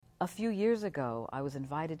A few years ago, I was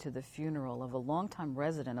invited to the funeral of a longtime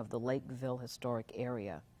resident of the Lakeville historic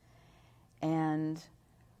area. And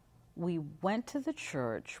we went to the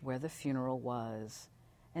church where the funeral was,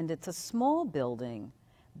 and it's a small building,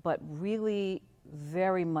 but really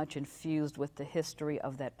very much infused with the history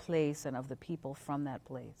of that place and of the people from that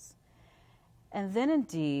place. And then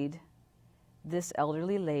indeed, this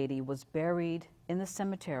elderly lady was buried in the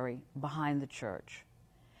cemetery behind the church.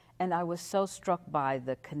 And I was so struck by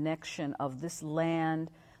the connection of this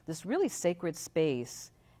land, this really sacred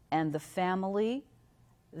space, and the family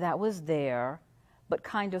that was there, but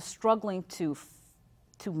kind of struggling to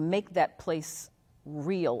make that place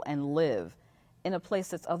real and live in a place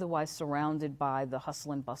that's otherwise surrounded by the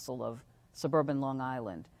hustle and bustle of suburban Long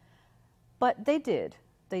Island. But they did.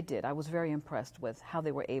 I was very impressed with how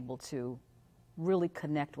they were able to really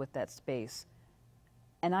connect with that space.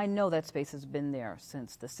 And I know that space has been there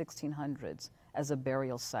since the 1600s as a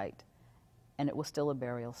burial site, and it was still a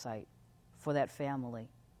burial site for that family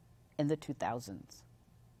in the 2000s.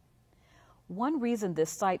 One reason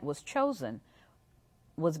this site was chosen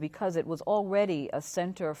was because it was already a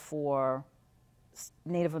center for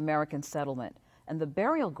Native American settlement, and the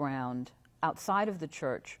burial ground outside of the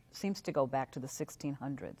church seems to go back to the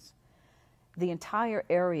 1600s. The entire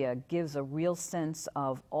area gives a real sense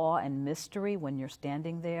of awe and mystery when you're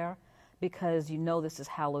standing there, because you know this is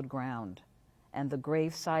hallowed ground, and the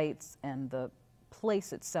grave sites and the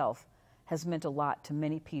place itself has meant a lot to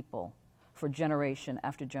many people for generation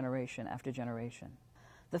after generation after generation.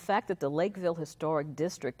 The fact that the Lakeville Historic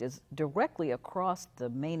District is directly across the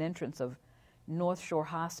main entrance of North Shore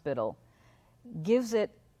Hospital gives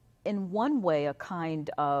it, in one way, a kind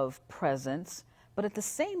of presence, but at the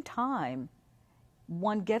same time,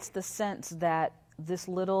 one gets the sense that this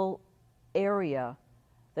little area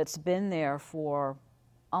that's been there for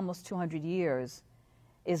almost 200 years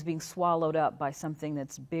is being swallowed up by something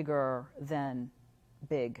that's bigger than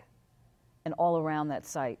big. And all around that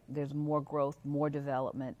site, there's more growth, more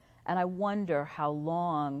development. And I wonder how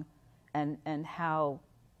long and how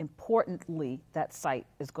importantly that site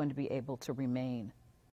is going to be able to remain.